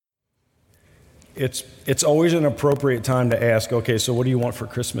it's always an appropriate time to ask, okay, so what do you want for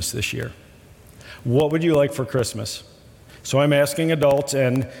Christmas this year? What would you like for Christmas? So I'm asking adults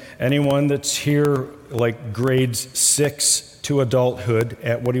and anyone that's here, like grades 6 to adulthood,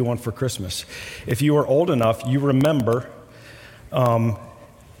 at what do you want for Christmas? If you are old enough, you remember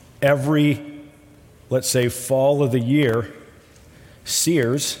every, let's say, fall of the year,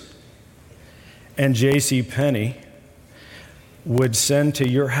 Sears and J.C. Penney would send to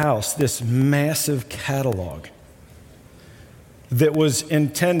your house this massive catalog that was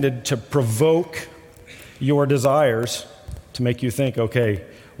intended to provoke your desires, to make you think, okay,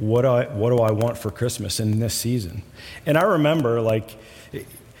 what do I want for Christmas in this season? And I remember,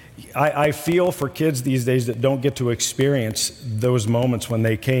 I feel for kids these days that don't get to experience those moments when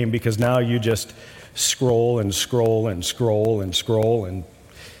they came, because now you just scroll and scroll and scroll and scroll. And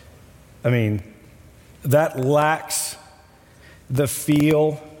I mean, that lacks the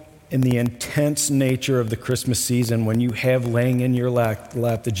feel and the intense nature of the Christmas season when you have laying in your lap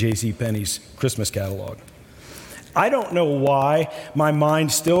the J.C. Penney's Christmas catalog. I don't know why my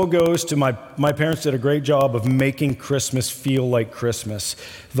mind still goes to my parents did a great job of making Christmas feel like Christmas.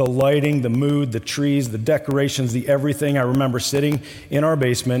 The lighting, the mood, the trees, the decorations, the everything. I remember sitting in our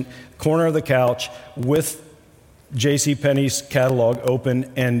basement, corner of the couch, with J.C. Penney's catalog open,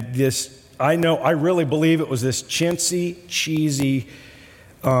 and this, I really believe it was this chintzy, cheesy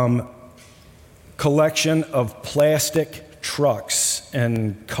collection of plastic trucks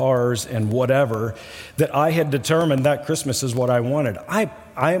and cars and whatever that I had determined that Christmas is what I wanted.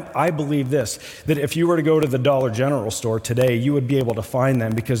 I believe this, that if you were to go to the Dollar General store today, you would be able to find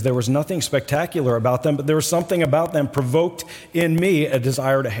them, because there was nothing spectacular about them, but there was something about them provoked in me a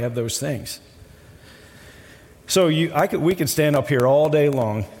desire to have those things. So we could stand up here all day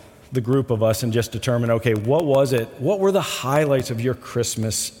long, the group of us, and just determine, okay, what was it? What were the highlights of your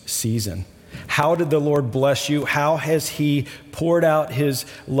Christmas season? How did the Lord bless you? How has He poured out His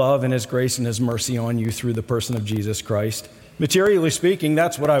love and His grace and His mercy on you through the person of Jesus Christ? Materially speaking,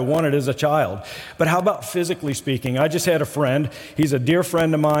 that's what I wanted as a child. But how about physically speaking? I just had a friend. He's a dear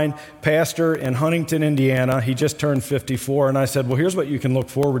friend of mine, pastor in Huntington, Indiana. He just turned 54. And I said, well, here's what you can look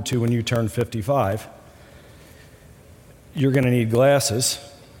forward to when you turn 55. You're going to need glasses.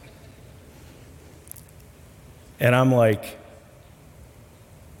 And I'm like,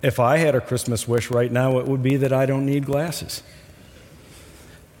 if I had a Christmas wish right now, it would be that I don't need glasses.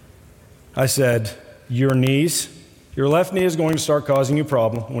 I said, your left knee is going to start causing you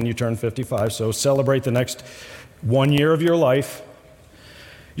problem when you turn 55, so celebrate the next 1 year of your life.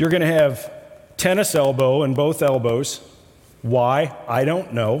 You're going to have tennis elbow in both elbows. Why? I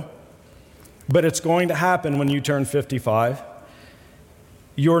don't know. But it's going to happen when you turn 55.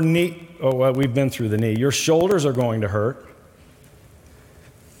 Your knee, we've been through the knee. Your shoulders are going to hurt.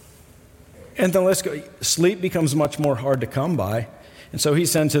 And then let's go. Sleep becomes much more hard to come by. And so he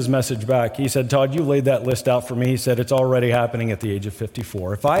sends his message back. He said, Todd, you laid that list out for me. He said, it's already happening at the age of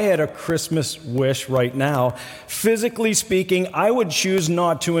 54. If I had a Christmas wish right now, physically speaking, I would choose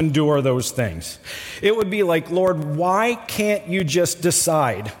not to endure those things. It would be like, Lord, why can't you just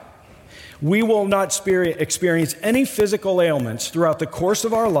decide we will not experience any physical ailments throughout the course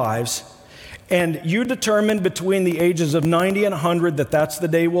of our lives, and you determined between the ages of 90 and 100 that that's the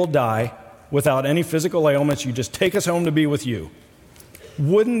day we'll die, without any physical ailments, you just take us home to be with you.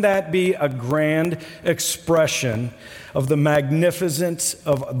 Wouldn't that be a grand expression of the magnificence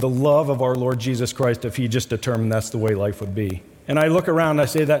of the love of our Lord Jesus Christ if He just determined that's the way life would be? And I look around, I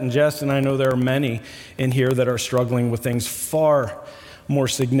say that in jest, and I know there are many in here that are struggling with things far more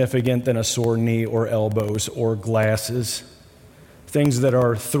significant than a sore knee or elbows or glasses, things that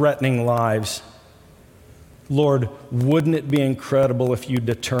are threatening lives. Lord, wouldn't it be incredible if you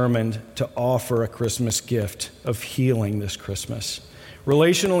determined to offer a Christmas gift of healing this Christmas?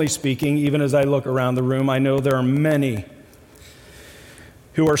 Relationally speaking, even as I look around the room, I know there are many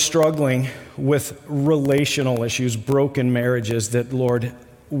who are struggling with relational issues, broken marriages, that, Lord,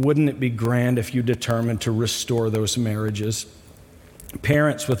 wouldn't it be grand if you determined to restore those marriages?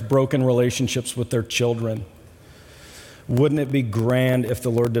 Parents with broken relationships with their children, wouldn't it be grand if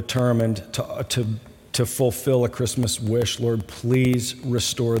the Lord determined to fulfill a Christmas wish? Lord, please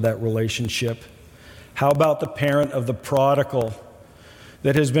restore that relationship. How about the parent of the prodigal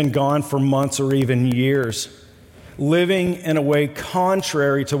that has been gone for months or even years, living in a way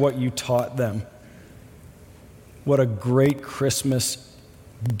contrary to what you taught them? What a great Christmas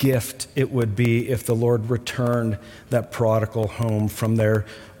gift it would be if the Lord returned that prodigal home from their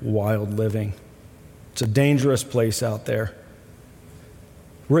wild living. It's a dangerous place out there.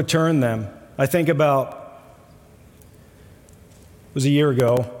 Return them. I think about, it was a year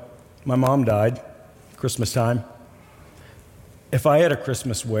ago, My mom died Christmas time. If I had a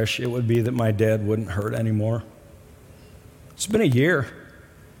Christmas wish, it would be that my dad wouldn't hurt anymore. It's been a year.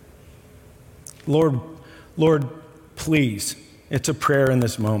 Lord, please, it's a prayer in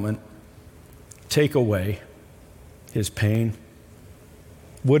this moment. Take away his pain.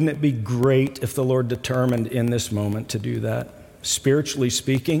 Wouldn't it be great if the Lord determined in this moment to do that? Spiritually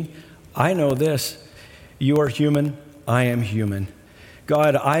speaking, I know this. You are human, I am human.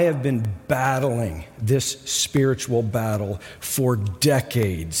 God, I have been battling this spiritual battle for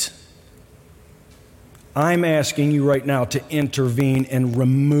decades. I'm asking you right now to intervene and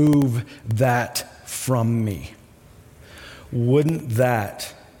remove that from me. Wouldn't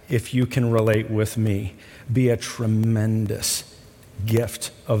that, if you can relate with me, be a tremendous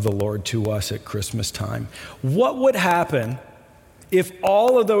gift of the Lord to us at Christmas time? What would happen if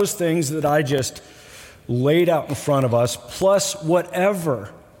all of those things that I just laid out in front of us, plus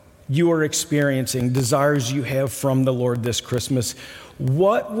whatever you are experiencing, desires you have from the Lord this Christmas,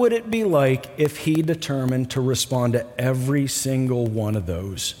 what would it be like if he determined to respond to every single one of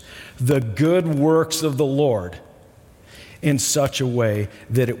those, the good works of the Lord, in such a way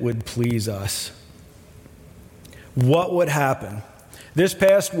that it would please us? What would happen? This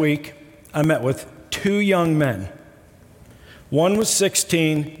past week, I met with two young men. One was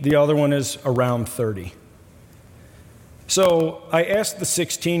 16, the other one is around 30. So I asked the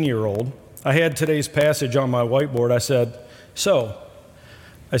 16-year-old, I had today's passage on my whiteboard. I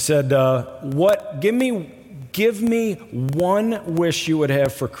said, give me one wish you would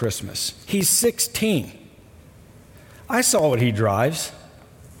have for Christmas. He's 16. I saw what he drives.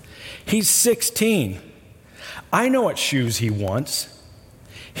 He's 16. I know what shoes he wants.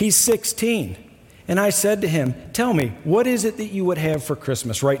 He's 16. And I said to him, tell me, what is it that you would have for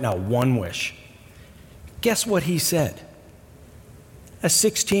Christmas right now? One wish. Guess what he said? A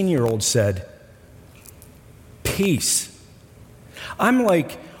 16-year-old said, peace. I'm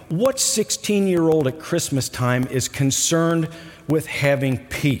like, what 16-year-old at Christmas time is concerned with having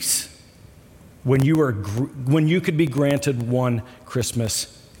peace when you could be granted one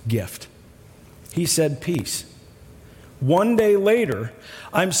Christmas gift? He said peace. One day later,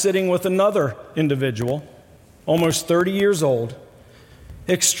 I'm sitting with another individual, almost 30 years old,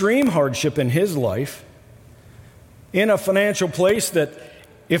 extreme hardship in his life, in a financial place that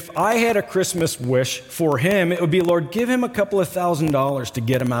if I had a Christmas wish for him, it would be, Lord, give him a couple of $1,000s to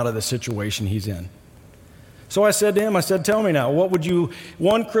get him out of the situation he's in. So I said to him, tell me now,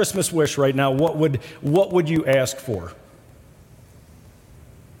 one Christmas wish right now, what would you ask for?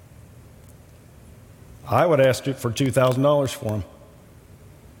 I would ask for $2,000 for him.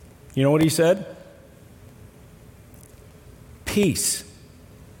 You know what he said? Peace.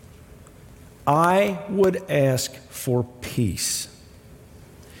 I would ask for peace.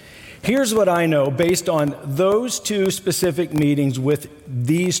 Here's what I know based on those two specific meetings with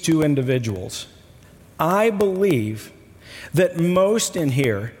these two individuals. I believe that most in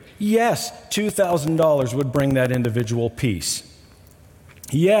here, yes, $2,000 would bring that individual peace.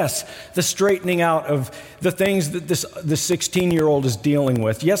 Yes, the straightening out of the things that the 16-year-old is dealing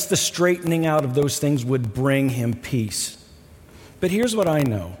with. Yes, the straightening out of those things would bring him peace. But here's what I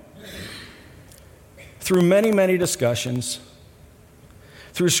know. Through many, many discussions,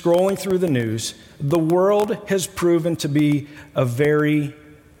 through scrolling through the news, the world has proven to be a very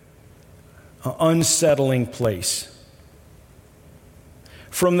unsettling place.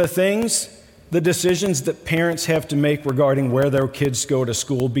 From the decisions that parents have to make regarding where their kids go to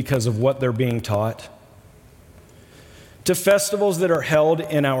school because of what they're being taught, to festivals that are held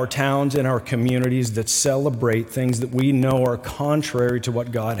in our towns, in our communities that celebrate things that we know are contrary to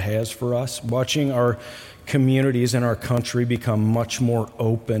what God has for us, watching our communities in our country become much more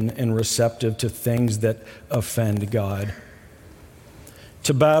open and receptive to things that offend God,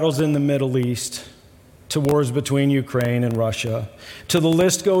 to battles in the Middle East, to wars between Ukraine and Russia, to the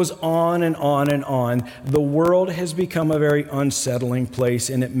list goes on and on and on. The world has become a very unsettling place,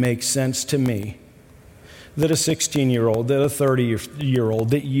 and it makes sense to me that a 16-year-old, that a 30-year-old,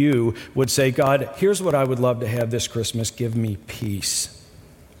 that you would say, God, here's what I would love to have this Christmas. Give me peace.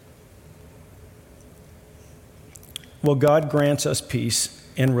 Well, God grants us peace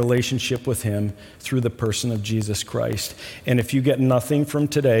in relationship with him through the person of Jesus Christ. And if you get nothing from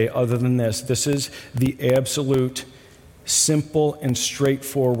today other than this is the absolute simple and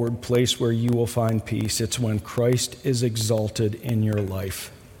straightforward place where you will find peace. It's when Christ is exalted in your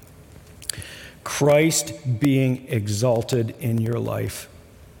life. Christ being exalted in your life.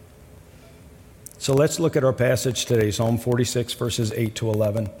 So let's look at our passage today, Psalm 46, verses 8 to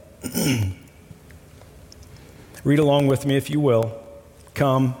 11. Read along with me if you will.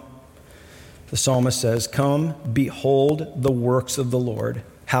 Come, The psalmist says, "Come, behold the works of the Lord,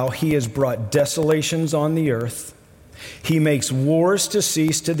 how he has brought desolations on the earth. He makes wars to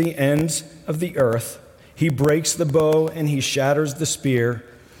cease to the ends of the earth. He breaks the bow and he shatters the spear.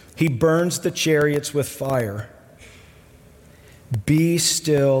 He burns the chariots with fire. Be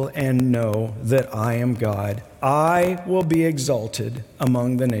still and know that I am God. I will be exalted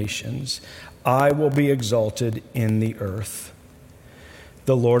among the nations. I will be exalted in the earth.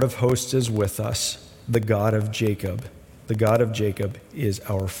 The Lord of hosts is with us, the God of Jacob. The God of Jacob is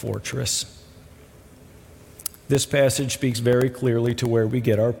our fortress." This passage speaks very clearly to where we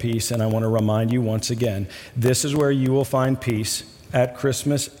get our peace, and I want to remind you once again, this is where you will find peace at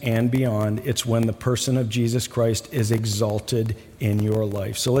Christmas and beyond. It's when the person of Jesus Christ is exalted in your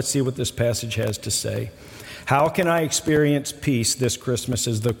life. So let's see what this passage has to say. How can I experience peace this Christmas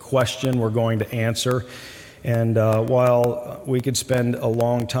is the question we're going to answer. And while we could spend a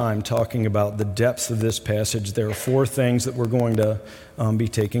long time talking about the depths of this passage, there are 4 things that we're going to be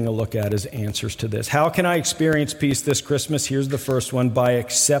taking a look at as answers to this. How can I experience peace this Christmas? Here's the first one: by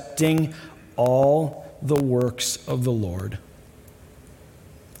accepting all the works of the Lord.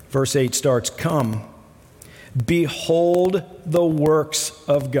 Verse 8 starts, "Come, behold the works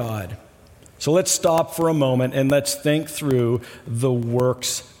of God." So let's stop for a moment and let's think through the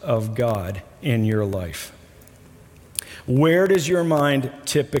works of God in your life. Where does your mind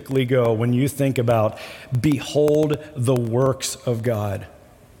typically go when you think about behold the works of God?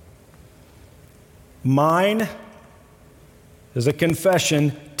 Mine, as a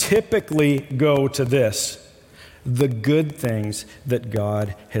confession, typically go to this: the good things that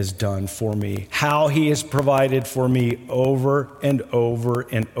God has done for me, how he has provided for me over and over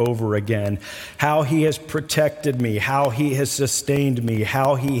and over again, how he has protected me, how he has sustained me,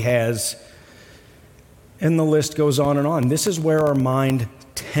 how he has... And the list goes on and on. This is where our mind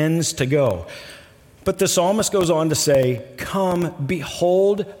tends to go. But the psalmist goes on to say, "Come,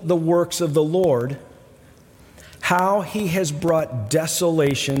 behold the works of the Lord, how he has brought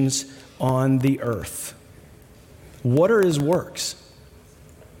desolations on the earth." What are his works?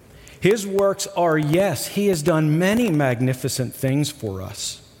 His works are, yes, he has done many magnificent things for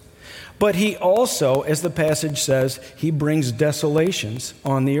us. But he also, as the passage says, he brings desolations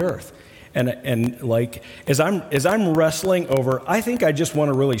on the earth. And like as I'm wrestling over, I think I just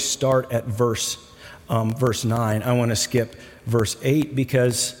want to really start at verse 9. I want to skip verse 8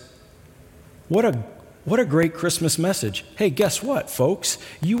 because what a great Christmas message. Hey, guess what, folks?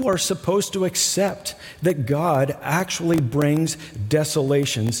 You are supposed to accept that God actually brings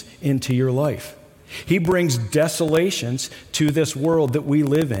desolations into your life. He brings desolations to this world that we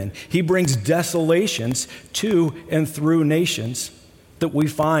live in. He brings desolations to and through nations that we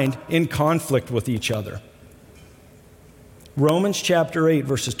find in conflict with each other. Romans chapter 8,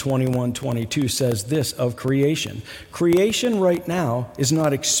 verses 21-22 says this of creation. Creation right now is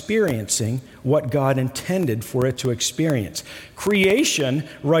not experiencing what God intended for it to experience. Creation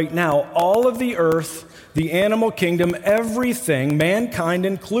right now, all of the earth, the animal kingdom, everything, mankind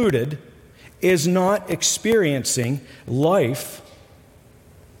included, is not experiencing life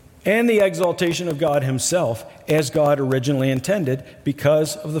and the exaltation of God himself as God originally intended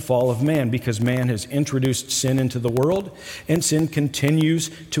because of the fall of man, because man has introduced sin into the world and sin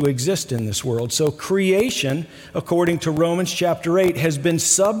continues to exist in this world. So creation, according to Romans chapter 8, has been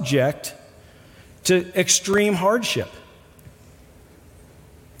subject to extreme hardship.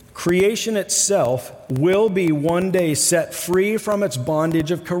 Creation itself will be one day set free from its bondage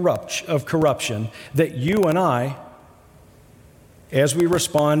of corruption that you and I, as we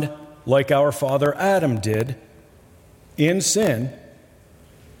respond like our father Adam did in sin,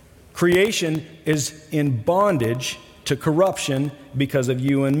 creation is in bondage to corruption because of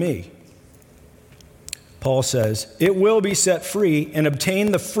you and me. Paul says, it will be set free and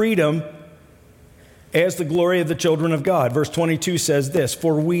obtain the freedom as the glory of the children of God. Verse 22 says this,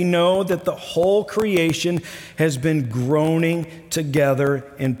 "For we know that the whole creation has been groaning together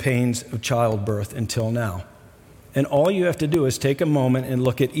in pains of childbirth until now." And all you have to do is take a moment and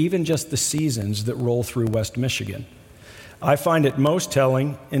look at even just the seasons that roll through West Michigan. I find it most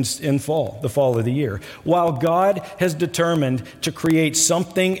telling in fall, the fall of the year. While God has determined to create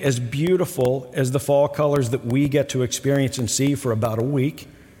something as beautiful as the fall colors that we get to experience and see for about a week,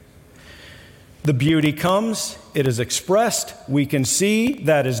 the beauty comes, it is expressed, we can see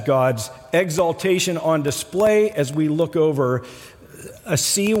that is God's exaltation on display as we look over a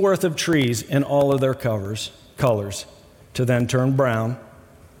sea worth of trees in all of their colors, to then turn brown,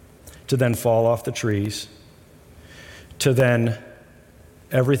 to then fall off the trees, to then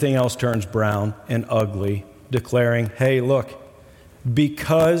everything else turns brown and ugly, declaring, hey, look,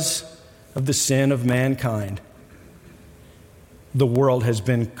 because of the sin of mankind, the world has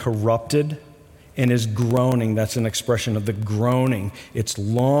been corrupted and is groaning. That's an expression of the groaning. It's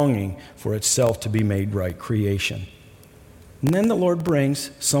longing for itself to be made right, creation. And then the Lord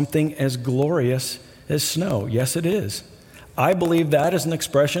brings something as glorious as snow. Yes, it is. I believe that is an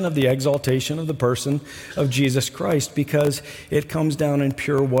expression of the exaltation of the person of Jesus Christ, because it comes down in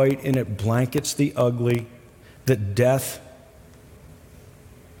pure white and it blankets the ugly that death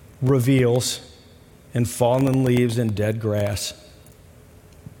reveals in fallen leaves and dead grass.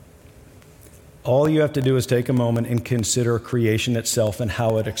 All you have to do is take a moment and consider creation itself and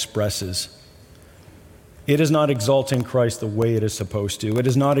how it expresses. It is not exalting Christ the way it is supposed to. It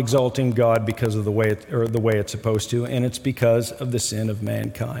is not exalting God because of the way it's supposed to, and it's because of the sin of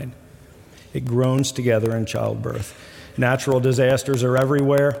mankind. It groans together in childbirth. Natural disasters are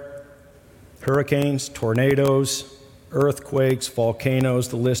everywhere. Hurricanes, tornadoes, earthquakes, volcanoes,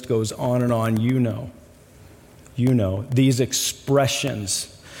 the list goes on and on. You know, these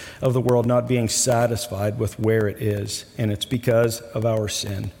expressions of the world not being satisfied with where it is, and it's because of our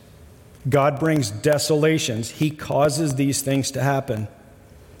sin. God brings desolations. He causes these things to happen.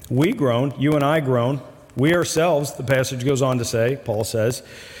 We groan, you and I groan. We ourselves, the passage goes on to say, Paul says,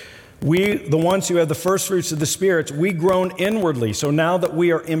 we, the ones who have the first fruits of the Spirit, we groan inwardly. So now that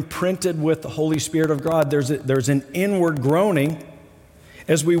we are imprinted with the Holy Spirit of God, there's an inward groaning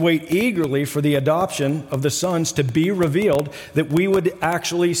as we wait eagerly for the adoption of the sons to be revealed, that we would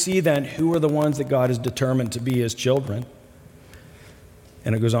actually see then who are the ones that God has determined to be his children.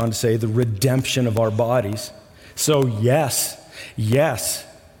 And it goes on to say the redemption of our bodies. So yes,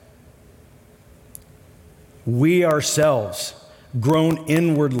 we ourselves groan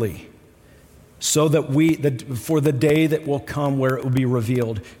inwardly, so that for the day that will come where it will be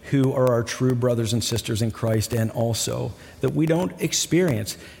revealed who are our true brothers and sisters in Christ, and also that we don't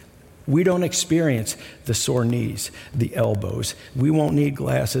experience the sore knees, the elbows. We won't need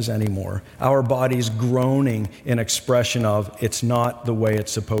glasses anymore. Our body's groaning in expression of it's not the way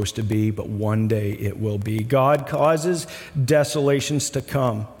it's supposed to be, but one day it will be. God causes desolations to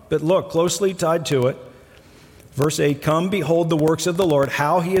come. But look, closely tied to it, verse 8, come behold the works of the Lord,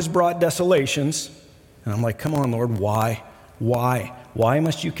 how he has brought desolations. And I'm like, come on, Lord, why? Why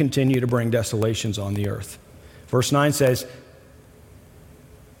must you continue to bring desolations on the earth? Verse 9 says,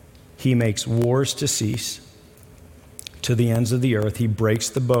 he makes wars to cease to the ends of the earth. He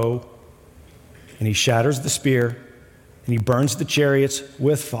breaks the bow, and he shatters the spear, and he burns the chariots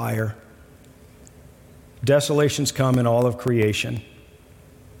with fire. Desolations come in all of creation.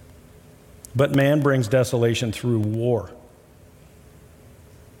 But man brings desolation through war.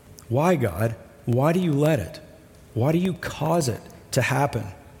 Why, God? Why do you let it? Why do you cause it to happen?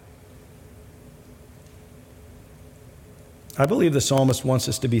 I believe the psalmist wants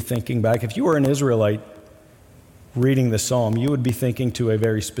us to be thinking back. If you were an Israelite reading the psalm, you would be thinking to a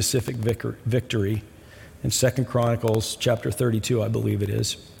very specific victory in 2 Chronicles chapter 32, I believe it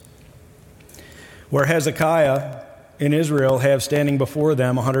is, where Hezekiah in Israel have standing before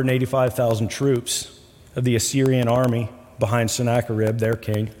them 185,000 troops of the Assyrian army behind Sennacherib, their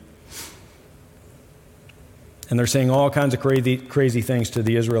king. And they're saying all kinds of crazy things to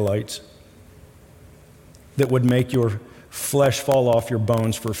the Israelites that would make your flesh fall off your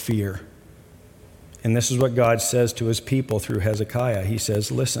bones for fear. And this is what God says to his people through Hezekiah. He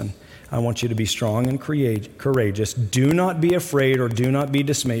says, listen, I want you to be strong and courageous. Do not be afraid or do not be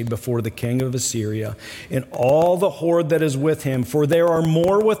dismayed before the king of Assyria and all the horde that is with him, for there are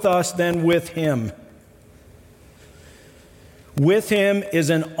more with us than with him. With him is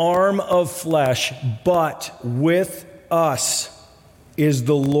an arm of flesh, but with us is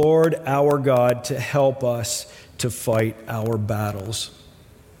the Lord our God to help us to fight our battles.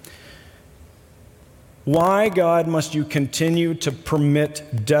 Why, God, must you continue to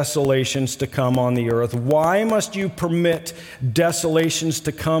permit desolations to come on the earth? Why must you permit desolations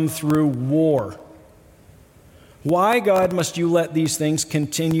to come through war? Why, God, must you let these things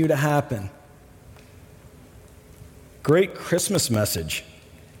continue to happen? Great Christmas message,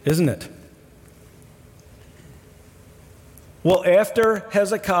 isn't it? Well, after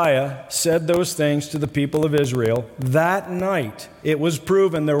Hezekiah said those things to the people of Israel, that night it was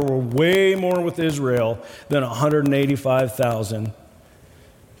proven there were way more with Israel than 185,000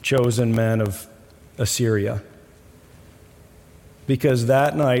 chosen men of Assyria. Because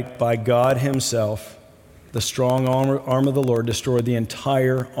that night, by God himself, the strong arm of the Lord destroyed the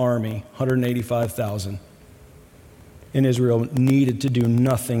entire army, 185,000. And Israel needed to do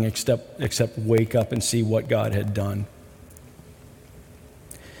nothing except wake up and see what God had done.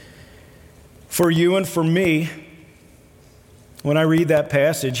 For you and for me, When I read that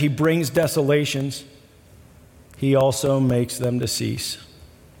passage, he brings desolations. He also makes them to cease.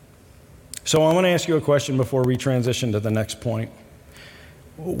 So I want to ask you a question before we transition to the next point.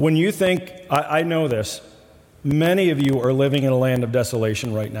 When you think, I know this, many of you are living in a land of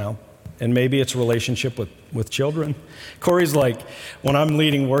desolation right now, and maybe it's relationship with children. Corey's like, when I'm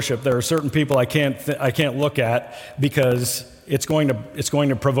leading worship, there are certain people I can't look at because it's going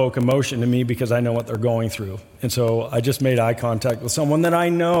to provoke emotion to me because I know what they're going through. And so I just made eye contact with someone that I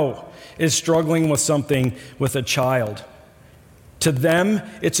know is struggling with something with a child. To them,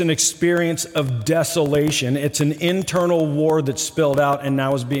 it's an experience of desolation. It's an internal war that's spilled out and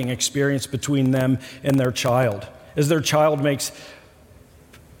now is being experienced between them and their child, as their child makes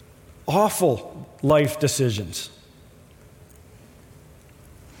awful life decisions.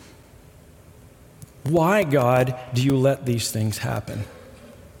 Why, God, do you let these things happen?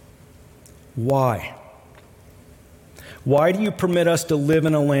 Why? Why do you permit us to live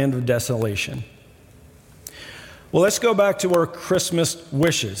in a land of desolation? Well, let's go back to our Christmas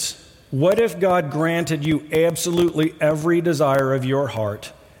wishes. What if God granted you absolutely every desire of your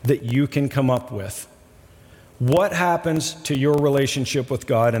heart that you can come up with? What happens to your relationship with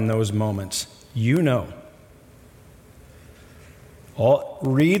God in those moments? You know.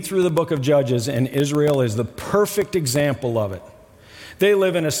 Read through the book of Judges, and Israel is the perfect example of it. They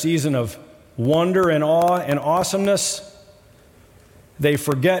live in a season of wonder and awe and awesomeness. They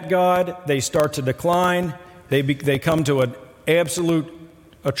forget God. They start to decline. They come to an absolute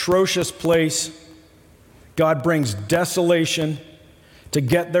atrocious place. God brings desolation to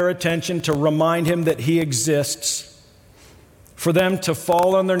get their attention, to remind him that he exists, for them to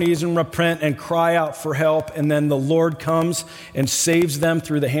fall on their knees and repent and cry out for help, and then the Lord comes and saves them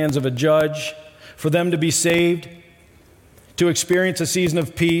through the hands of a judge, for them to be saved, to experience a season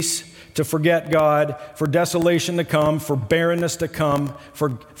of peace, to forget God, for desolation to come, for barrenness to come,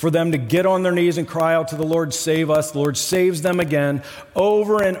 for them to get on their knees and cry out to the Lord, save us. The Lord saves them again,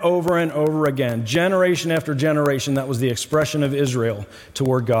 over and over and over again. Generation after generation, that was the expression of Israel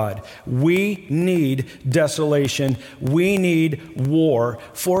toward God. We need desolation. We need war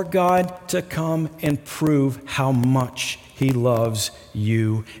for God to come and prove how much he loves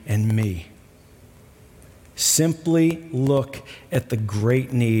you and me. Simply look at the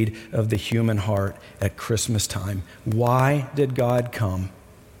great need of the human heart at Christmas time. Why did God come?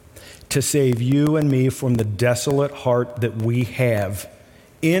 To save you and me from the desolate heart that we have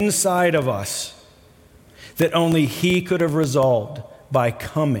inside of us, that only he could have resolved by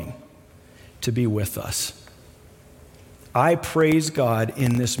coming to be with us. I praise God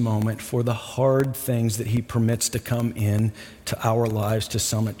in this moment for the hard things that he permits to come in to our lives, to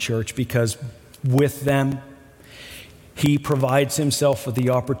Summit Church, because with them, he provides himself with the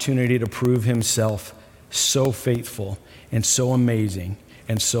opportunity to prove himself so faithful and so amazing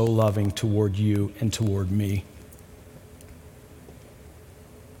and so loving toward you and toward me.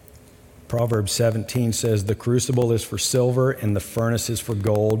 Proverbs 17 says, "The crucible is for silver and the furnace is for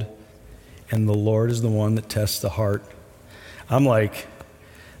gold, and the Lord is the one that tests the heart." I'm like,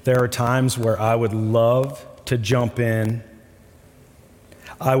 there are times where I would love to jump in.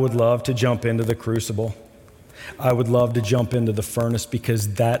 I would love to jump into the crucible. I would love to jump into the furnace,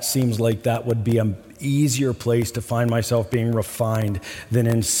 because that seems like that would be an easier place to find myself being refined than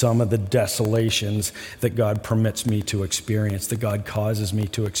in some of the desolations that God permits me to experience, that God causes me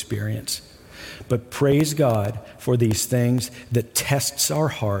to experience. But praise God for these things that tests our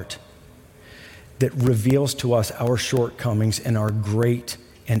heart, that reveals to us our shortcomings and our great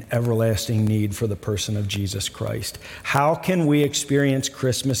and everlasting need for the person of Jesus Christ. How can we experience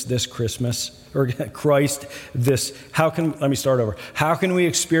Christmas this Christmas? Or Christ this, let me start over. How can we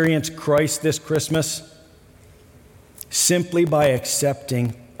experience Christ this Christmas? Simply by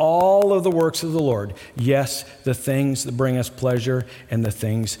accepting all of the works of the Lord. Yes, the things that bring us pleasure and the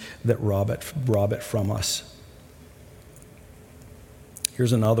things that rob it from us.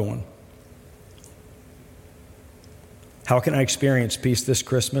 Here's another one. How can I experience peace this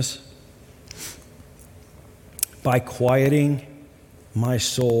Christmas? By quieting my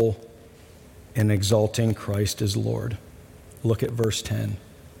soul and exalting Christ as Lord. Look at verse 10.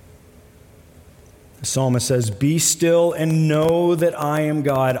 The psalmist says, "Be still and know that I am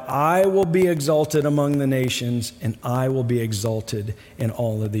God. I will be exalted among the nations, and I will be exalted in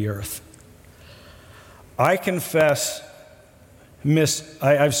all of the earth." I confess,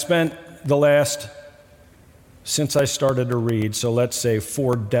 I've spent the last, since I started to read, so let's say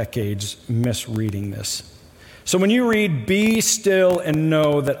 4 decades, misreading this. So when you read, "Be still and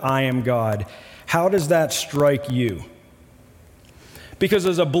know that I am God," how does that strike you? Because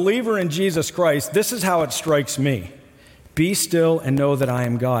as a believer in Jesus Christ, this is how it strikes me. Be still and know that I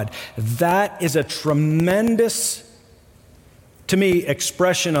am God. That is a tremendous, to me,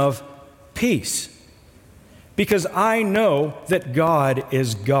 expression of peace. Because I know that God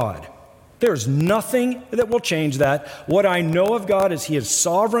is God. There's nothing that will change that. What I know of God is He is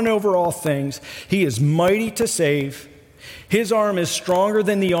sovereign over all things. He is mighty to save. His arm is stronger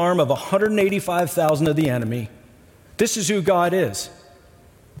than the arm of 185,000 of the enemy. This is who God is.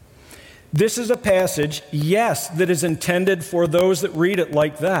 This is a passage, yes, that is intended for those that read it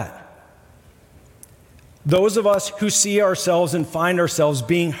like that. Those of us who see ourselves and find ourselves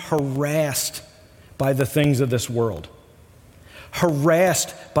being harassed by the things of this world,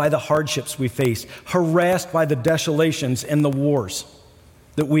 harassed by the hardships we face, harassed by the desolations and the wars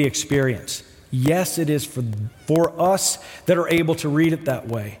that we experience. Yes, it is for us that are able to read it that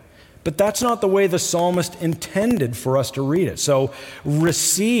way. But that's not the way the psalmist intended for us to read it. So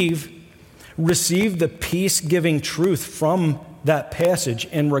receive the peace-giving truth from that passage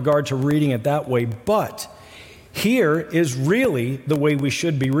in regard to reading it that way. But here is really the way we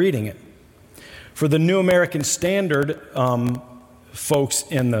should be reading it. For the New American Standard folks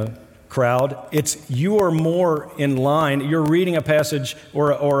in the crowd, it's you are more in line. You're reading a passage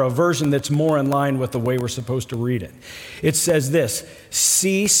or a version that's more in line with the way we're supposed to read it. It says this: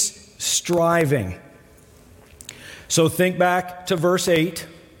 cease striving. So think back to verse 8.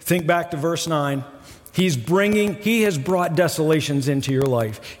 Think back to verse 9. He has brought desolations into your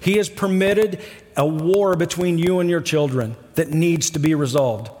life. He has permitted a war between you and your children that needs to be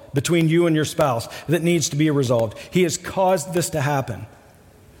resolved, between you and your spouse that needs to be resolved. He has caused this to happen.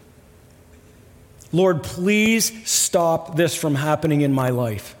 Lord, please stop this from happening in my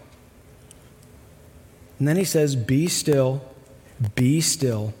life. And then he says, be still,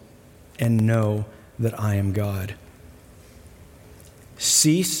 and know that I am God.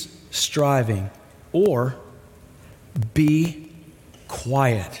 Cease striving, or be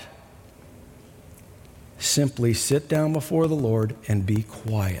quiet. Simply sit down before the Lord and be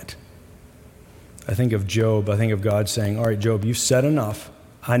quiet. I think of Job. I think of God saying, all right, Job, you've said enough.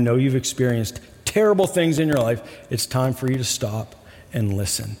 I know you've experienced terrible things in your life. It's time for you to stop and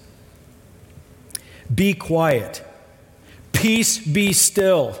listen. Be quiet. Peace be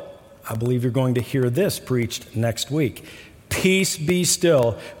still. I believe you're going to hear this preached next week. Peace be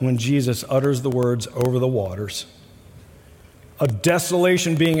still when Jesus utters the words over the waters. A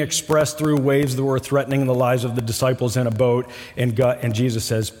desolation being expressed through waves that were threatening the lives of the disciples in a boat, and Jesus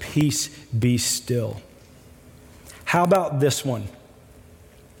says, peace be still. How about this one?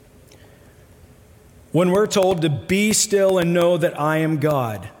 When we're told to be still and know that I am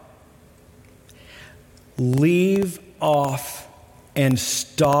God, leave off and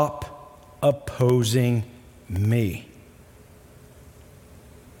stop opposing me.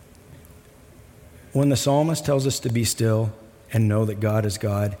 When the psalmist tells us to be still and know that God is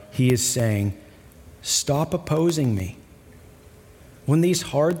God, he is saying, stop opposing me. When these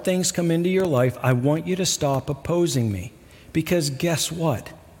hard things come into your life, I want you to stop opposing me. Because guess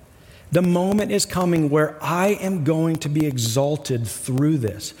what? The moment is coming where I am going to be exalted through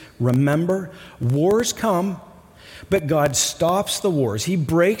this. Remember, wars come, but God stops the wars. He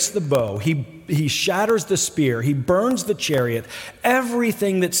breaks the bow. He shatters the spear. He burns the chariot.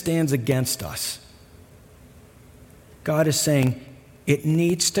 Everything that stands against us. God is saying, it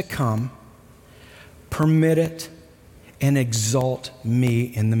needs to come, permit it, and exalt me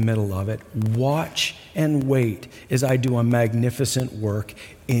in the middle of it. Watch and wait as I do a magnificent work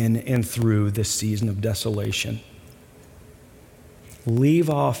in and through this season of desolation. Leave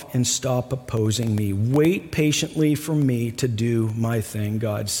off and stop opposing me. Wait patiently for me to do my thing,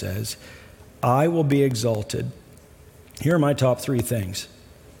 God says. I will be exalted. Here are my top 3 things.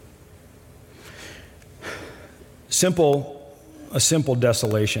 A simple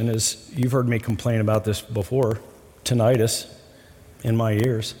desolation is, you've heard me complain about this before, tinnitus in my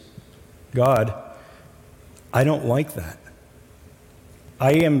ears. God, I don't like that.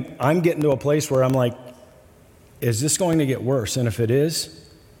 I'm getting to a place where I'm like, is this going to get worse? And if it is,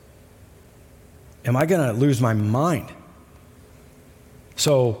 am I going to lose my mind?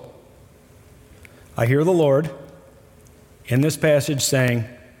 So I hear the Lord in this passage saying,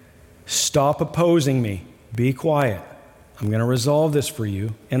 stop opposing me. Be quiet. I'm going to resolve this for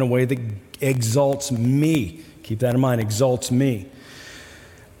you in a way that exalts me. Keep that in mind, exalts me.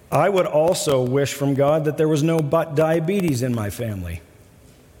 I would also wish from God that there was no diabetes in my family.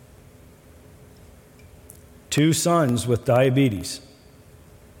 2 sons with diabetes.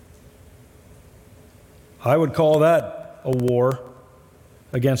 I would call that a war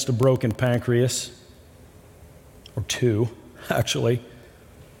against a broken pancreas. Or 2, actually.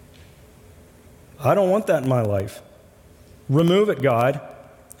 I don't want that in my life. Remove it, God.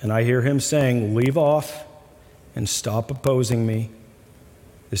 And I hear him saying, leave off and stop opposing me.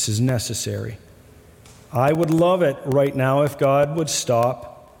 This is necessary. I would love it right now if God would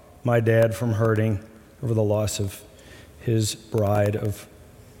stop my dad from hurting over the loss of his bride of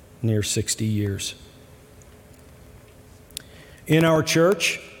near 60 years. In our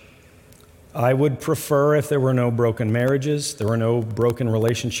church, I would prefer if there were no broken marriages, there were no broken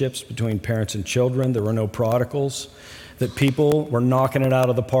relationships between parents and children, there were no prodigals, that people were knocking it out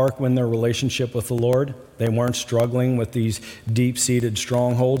of the park when their relationship with the Lord. They weren't struggling with these deep-seated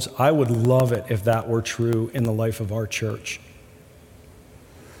strongholds. I would love it if that were true in the life of our church.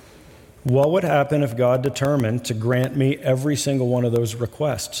 What would happen if God determined to grant me every single one of those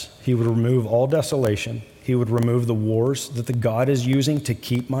requests? He would remove all desolation. He would remove the wars that the God is using to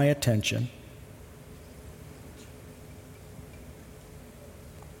keep my attention.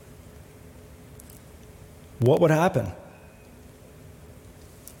 What would happen?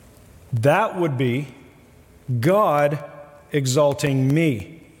 That would be God exalting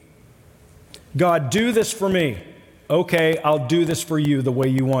me. God, do this for me. Okay, I'll do this for you the way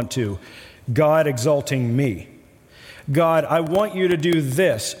you want to. God exalting me. God, I want you to do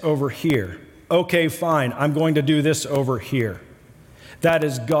this over here. Okay, fine, I'm going to do this over here. That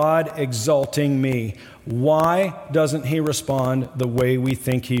is God exalting me. Why doesn't he respond the way we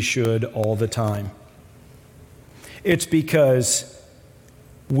think he should all the time? It's because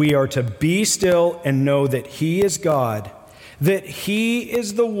we are to be still and know that he is God, that he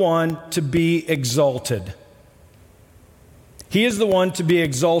is the one to be exalted. He is the one to be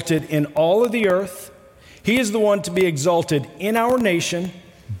exalted in all of the earth. He is the one to be exalted in our nation.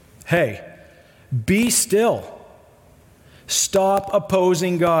 Hey, be still. Stop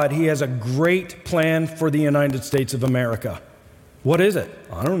opposing God. He has a great plan for the United States of America. What is it?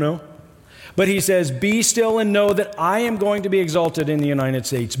 I don't know. But he says, be still and know that I am going to be exalted in the United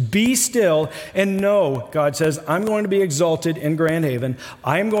States. Be still and know, God says, I'm going to be exalted in Grand Haven.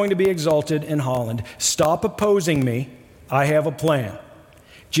 I am going to be exalted in Holland. Stop opposing me. I have a plan.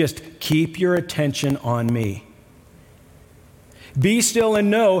 Just keep your attention on me. Be still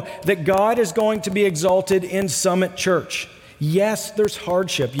and know that God is going to be exalted in Summit Church. Yes, there's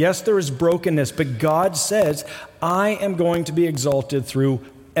hardship. Yes, there is brokenness. But God says, I am going to be exalted through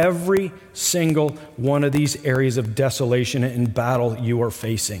every single one of these areas of desolation and battle you are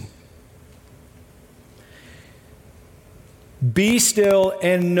facing. Be still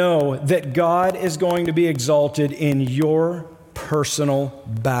and know that God is going to be exalted in your personal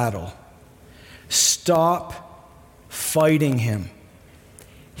battle. Stop fighting him.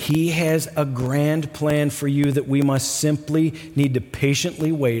 He has a grand plan for you that we must simply need to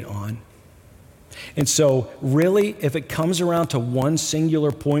patiently wait on. And so, really, if it comes around to one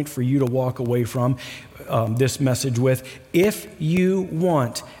singular point for you to walk away from this message with, if you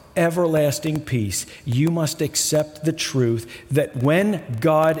want everlasting peace, you must accept the truth that when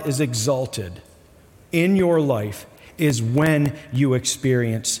God is exalted in your life is when you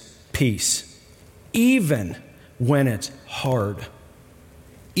experience peace, even when it's hard.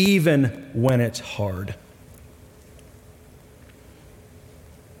 Even when it's hard.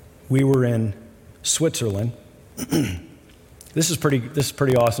 We were in Switzerland. This is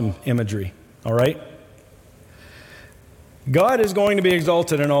pretty awesome imagery, all right? God is going to be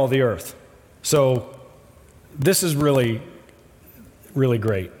exalted in all the earth. So this is really, really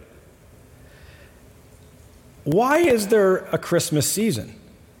great. Why is there a Christmas season?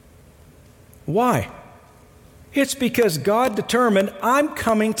 Why? It's because God determined, I'm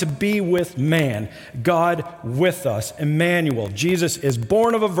coming to be with man, God with us, Emmanuel. Jesus is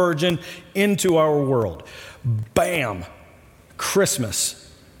born of a virgin into our world. Bam! Christmas.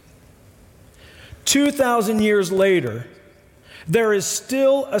 2,000 years later, there is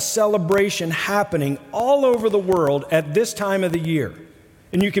still a celebration happening all over the world at this time of the year.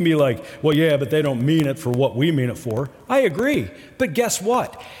 And you can be like, well, yeah, but they don't mean it for what we mean it for. I agree. But guess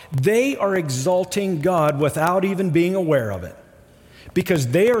what? They are exalting God without even being aware of it. Because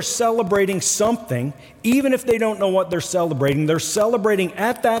they are celebrating something, even if they don't know what they're celebrating. They're celebrating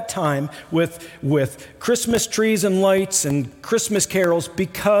at that time with Christmas trees and lights and Christmas carols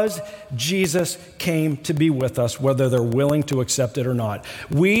because Jesus came to be with us, whether they're willing to accept it or not.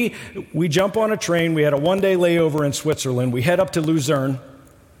 We jump on a train. We had a one-day layover in Switzerland. We head up to Luzerne,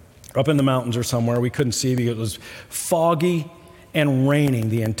 up in the mountains or somewhere. We couldn't see because it was foggy and raining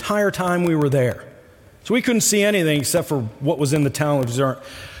the entire time we were there. So we couldn't see anything except for what was in the town of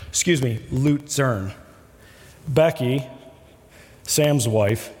Luzerne. Becky, Sam's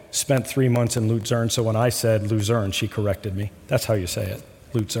wife, spent 3 months in Luzerne, so when I said Luzerne, she corrected me. That's how you say it,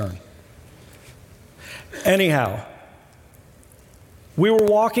 Luzerne. Anyhow, We were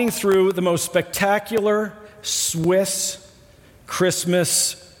walking through the most spectacular Swiss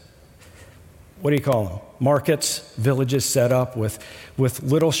Christmas, what do you call them? Markets, villages set up with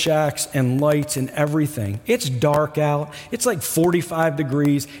little shacks and lights and everything. It's dark out. It's like 45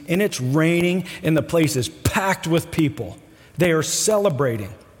 degrees, and it's raining, and the place is packed with people. They are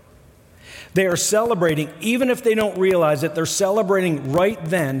celebrating. They are celebrating, even if they don't realize it, they're celebrating right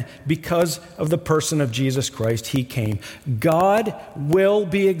then because of the person of Jesus Christ. He came. God will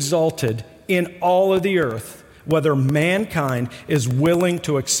be exalted in all of the earth, whether mankind is willing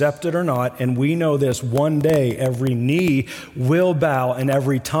to accept it or not. And we know this, one day every knee will bow and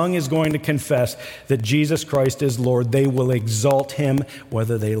every tongue is going to confess that Jesus Christ is Lord. They will exalt him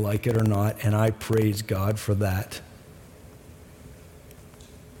whether they like it or not. And I praise God for that.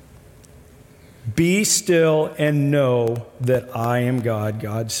 Be still and know that I am God,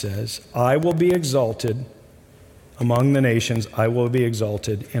 God says. I will be exalted among the nations. I will be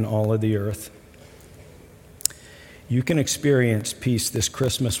exalted in all of the earth. You can experience peace this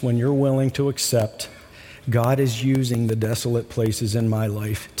Christmas when you're willing to accept God is using the desolate places in my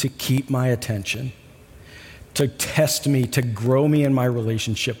life to keep my attention, to test me, to grow me in my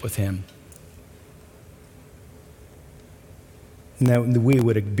relationship with him. And that we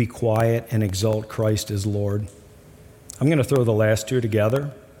would be quiet and exalt Christ as Lord. I'm going to throw the last two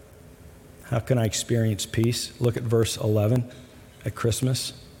together. How can I experience peace? Look at verse 11 at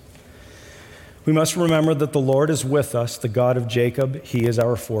Christmas. We must remember that the Lord is with us, the God of Jacob. He is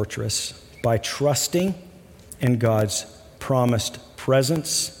our fortress. By trusting in God's promised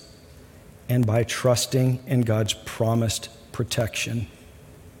presence and by trusting in God's promised protection.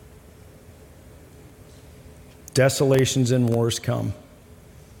 Desolations and wars come.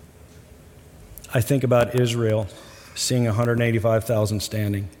 I think about Israel seeing 185,000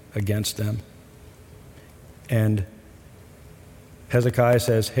 standing against them. And Hezekiah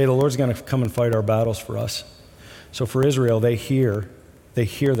says, hey, the Lord's going to come and fight our battles for us. So for Israel, they hear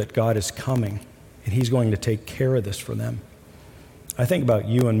that God is coming, and he's going to take care of this for them. I think about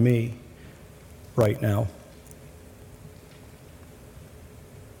you and me right now.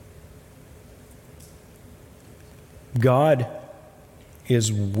 God is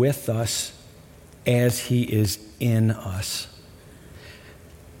with us as he is in us.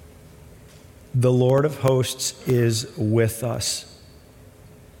 The Lord of hosts is with us.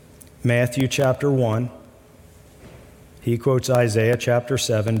 Matthew chapter 1, he quotes Isaiah chapter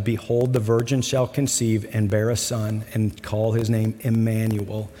 7, behold, the virgin shall conceive and bear a son and call his name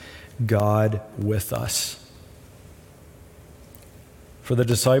Emmanuel, God with us. For the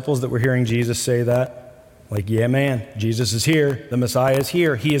disciples that were hearing Jesus say that, like, yeah, man, Jesus is here. The Messiah is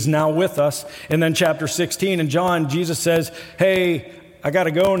here. He is now with us. And then chapter 16 in John, Jesus says, hey, I got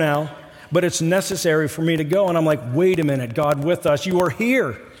to go now, but it's necessary for me to go. And I'm like, wait a minute, God with us. You are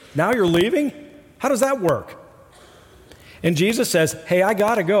here. Now you're leaving? How does that work? And Jesus says, hey, I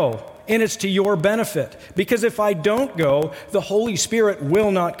got to go. And it's to your benefit. Because if I don't go, the Holy Spirit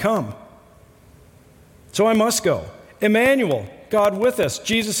will not come. So I must go. Emmanuel, God with us.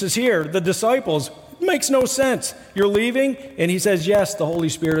 Jesus is here. The disciples, makes no sense. You're leaving? And he says, yes, the Holy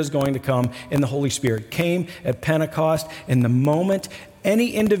Spirit is going to come. And the Holy Spirit came at Pentecost. And the moment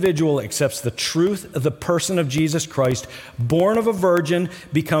any individual accepts the truth of the person of Jesus Christ, born of a virgin,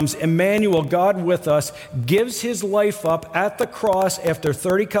 becomes Emmanuel, God with us, gives his life up at the cross after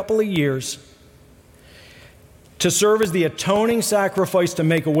 30 couple of years to serve as the atoning sacrifice to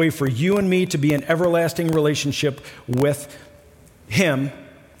make a way for you and me to be in everlasting relationship with him.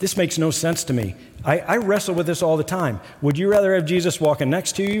 This makes no sense to me. I wrestle with this all the time. Would you rather have Jesus walking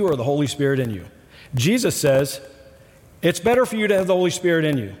next to you or the Holy Spirit in you? Jesus says, it's better for you to have the Holy Spirit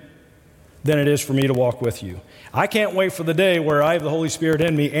in you than it is for me to walk with you. I can't wait for the day where I have the Holy Spirit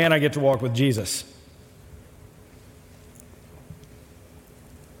in me and I get to walk with Jesus.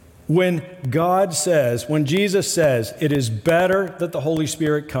 When Jesus says, it is better that the Holy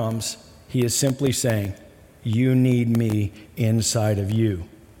Spirit comes, he is simply saying, you need me inside of you.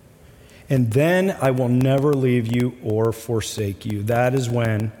 And then I will never leave you or forsake you. That is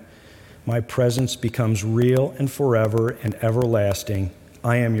when my presence becomes real and forever and everlasting.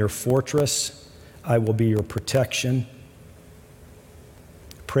 I am your fortress. I will be your protection.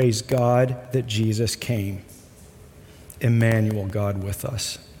 Praise God that Jesus came. Emmanuel, God with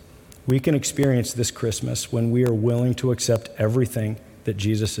us. We can experience this Christmas when we are willing to accept everything that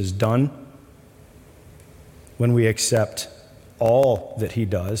Jesus has done, when we accept all that he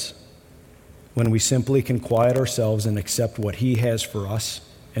does, when we simply can quiet ourselves and accept what he has for us,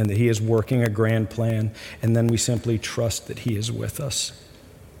 and that he is working a grand plan, and then we simply trust that he is with us.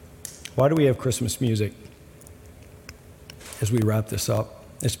 Why do we have Christmas music? as we wrap this up.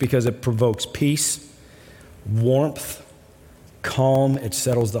 It's because it provokes peace, warmth, calm. It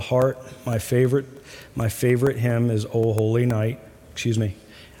settles the heart. My favorite hymn is "O Holy Night."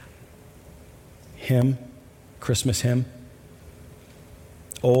 Christmas hymn.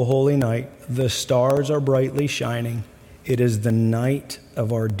 O holy night, the stars are brightly shining. It is the night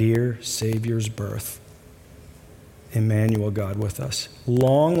of our dear Savior's birth. Emmanuel, God with us.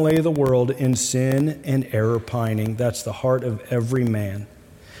 Long lay the world in sin and error pining. That's the heart of every man,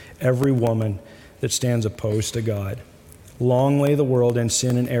 every woman that stands opposed to God. Long lay the world in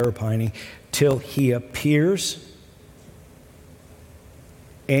sin and error pining, till he appears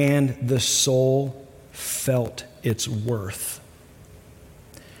and the soul felt its worth.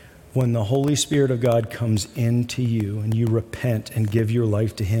 When the Holy Spirit of God comes into you and you repent and give your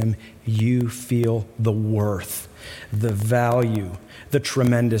life to him, you feel the worth, the value, the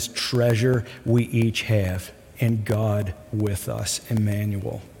tremendous treasure we each have in God with us,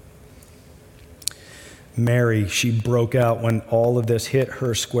 Emmanuel. Mary, she broke out when all of this hit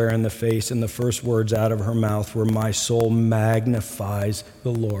her square in the face, and the first words out of her mouth were, "My soul magnifies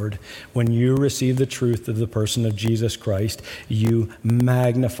the Lord." When you receive the truth of the person of Jesus Christ, you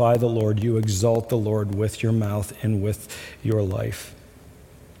magnify the Lord, you exalt the Lord with your mouth and with your life.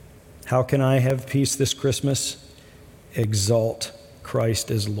 How can I have peace this Christmas? Exalt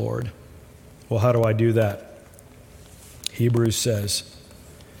Christ as Lord. Well, how do I do that? Hebrews says,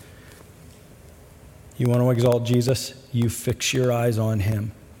 you want to exalt Jesus? You fix your eyes on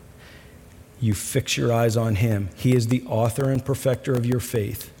him. You fix your eyes on him. He is the author and perfecter of your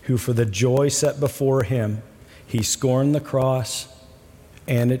faith, who for the joy set before him, he scorned the cross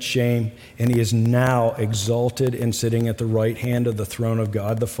and its shame, and he is now exalted and sitting at the right hand of the throne of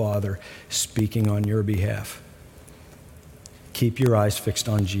God the Father, speaking on your behalf. Keep your eyes fixed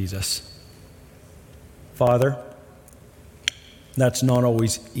on Jesus. Father, that's not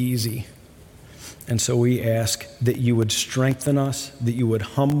always easy. And so we ask that you would strengthen us, that you would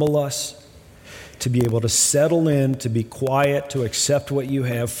humble us, to be able to settle in, to be quiet, to accept what you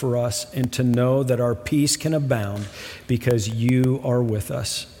have for us, and to know that our peace can abound because you are with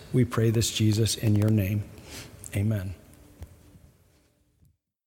us. We pray this, Jesus, in your name. Amen.